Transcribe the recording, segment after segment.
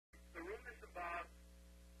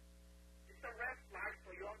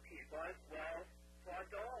But, well, for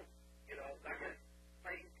adults, you know, like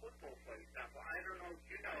playing football, for example. I don't know if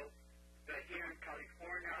you know, but here in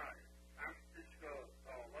California, San Francisco,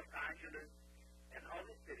 Los Angeles, and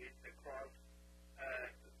other cities across,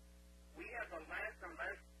 we have a less and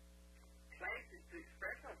less places to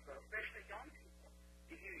express ourselves, especially young people.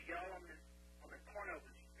 If you yell on the corner of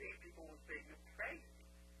the street, people will say you're crazy.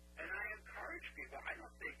 And I encourage people. I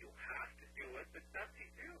don't say you have to do it, but that's what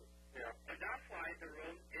you do. Yeah. And that's why the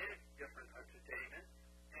room is different entertainment.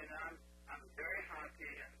 And I'm very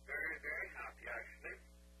happy and very, very happy, actually,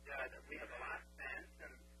 that we have a lot of fans,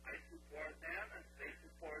 and I support them, and they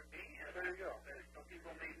support me. And there you go. Some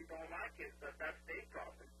people maybe don't like it, but that's their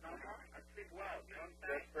problem. It's not mine. I sleep well. You know what I'm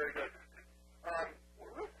saying? That's very good.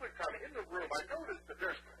 Well, real quick, Tommy, in the room, I noticed that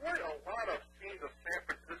there's quite a lot of scenes of San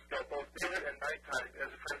Francisco, both daylight and nighttime, as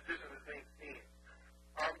it transitions between scenes.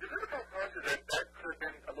 Does it ever come across you that could have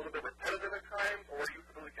been a little bit repetitive at times, or are you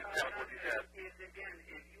completely content with what you had? Again,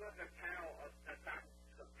 if you have a panel of 10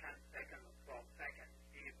 seconds or 12 seconds,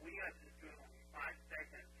 if we have to do only 5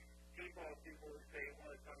 seconds, people will say,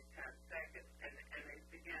 well, it's only 10 seconds. And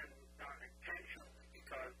it's, again, it's done intentionally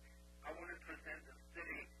because I want to present the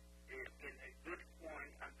city in a good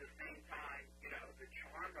point at the same time, you know, the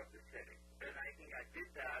charm of the city. And I think I did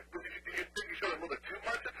that. But did you think you showed a little bit too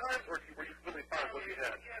much at times, or were you really fine with what you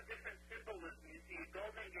had? You have different symbolism. You see,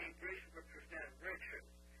 Golden Gate Bridge represents riches.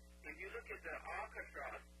 If you look at the orchestra,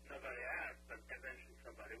 nobody asked, but eventually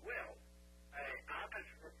somebody will.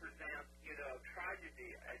 Orchestra represents, you know,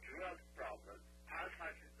 tragedy, a drug problem.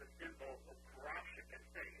 Alzheimer's is the symbol of corruption. And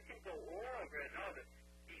so you can go all over and over.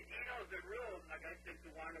 You know, the rule, like I said to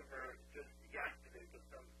one of her just yesterday,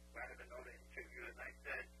 because I had another interview, and I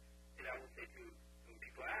said, you know, I would say to when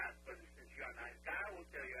people ask, but since you're a nice guy, I will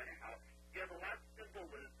tell you anyhow, you have a lot of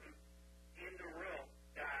symbolism in the room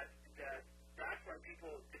that's when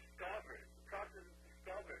people discover it. The process is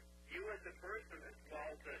discovered. You as a person as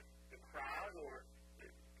well as the crowd, or,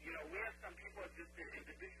 you know, we have some people just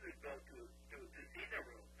individually go to see the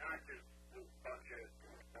room, not just a bunch of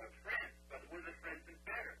friends, but with the friends is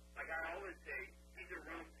better. Like I always say, see the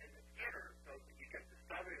room in the theater so that you can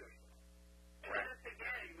discover yourself. And then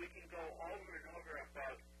again, we can go over and over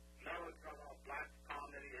about melodrama, black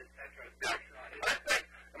comedy, etc. Yeah. I think,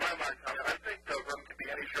 in my mind, Tommy, I think the room can be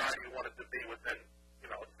any genre you want it to be within, you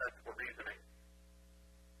know, sensible reasoning.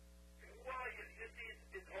 Well, you see,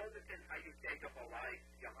 it all depends how you take up a life,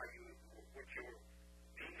 you know, what your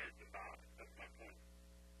being is about. That's my point.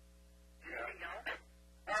 Anything else?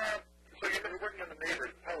 So you've been working on The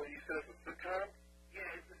Neighbors. How you said it's a sitcom? Yeah,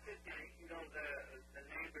 it's a sitcom. You know, the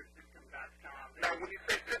Neighbors sitcom.com. Now, when you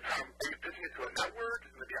say sitcom, are you pitching it to a network?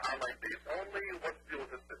 Is it going to be online based only? What's the deal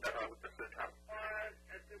with the sitcom?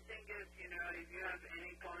 The thing is, you know, if you have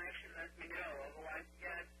any connection, let me know. Otherwise,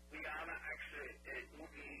 yes, we are actually a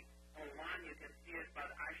movie online. You can see it, but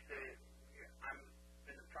actually, I'm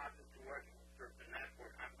in the process of working with certain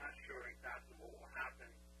network. I'm not sure exactly what will happen.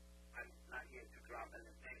 I'm not here to drop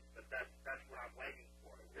anything, but that's what I'm waiting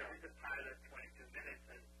for. We're in the pilot, 22 minutes,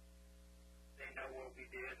 and they know what we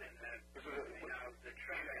did, and you know, the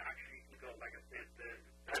trailer actually can go, like I said.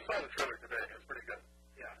 I saw the trailer today. It was pretty good.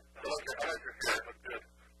 Yeah. I like your hair. It looks good.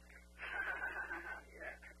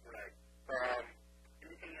 Yeah, right.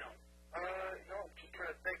 Anything else? No, I'm just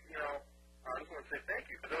trying to think, you know, I just want to say thank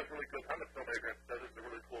you, because that was really good. I'm a filmmaker, and that was a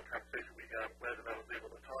really cool conversation we had. Glad that I was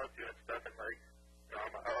able to talk to you and stuff, and like, you know,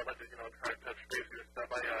 I'd like to, you know, try to touch base with you and stuff.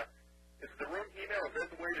 Is the room email, is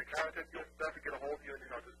that the way to contact you and stuff, to get a hold of you and, you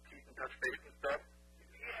know, just keep in touch base and stuff?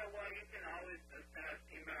 Yeah, well, you can always send us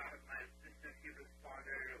email. My assistant, you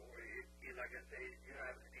responded, or if you, like I say, if you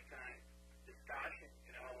have any kind of discussion,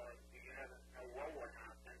 you know, you never know what would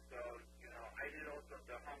happen. So, you know, I did also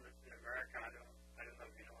the Homeless in America. I don't know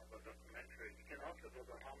if you know about the documentary. You can also go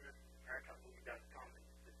to homelessinamerica.com and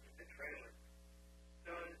see the trailer.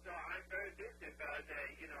 So I'm very busy, but,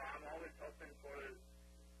 you know, I'm always open for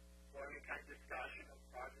any kind of discussion of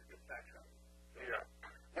projects, etc. So, yeah.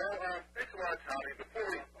 Well, thanks a lot, Tommy.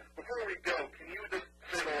 Before we go, can you just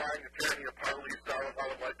say the line, if you're in your partly solid, I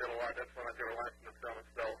would like that a lot. That's one of my favorite lines in the film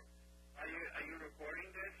itself. Are you recording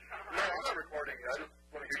this? No, I'm not recording it. I just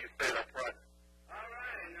want to hear you say it up front. All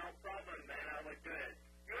right, no problem, man. I would do it.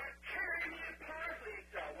 You're carrying me partly,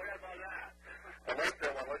 so what about that? I like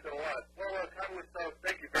that one. I like that a lot. Well, Tommy Wiseau,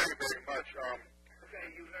 thank you very, very much. Okay,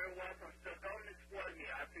 you're very welcome. So don't exploit me.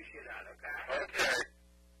 I appreciate that, okay? Okay.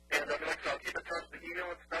 And like I said, I'll keep in touch with the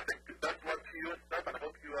email and stuff, and best luck to you and stuff, and I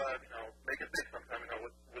hope you, you know, make it big someday.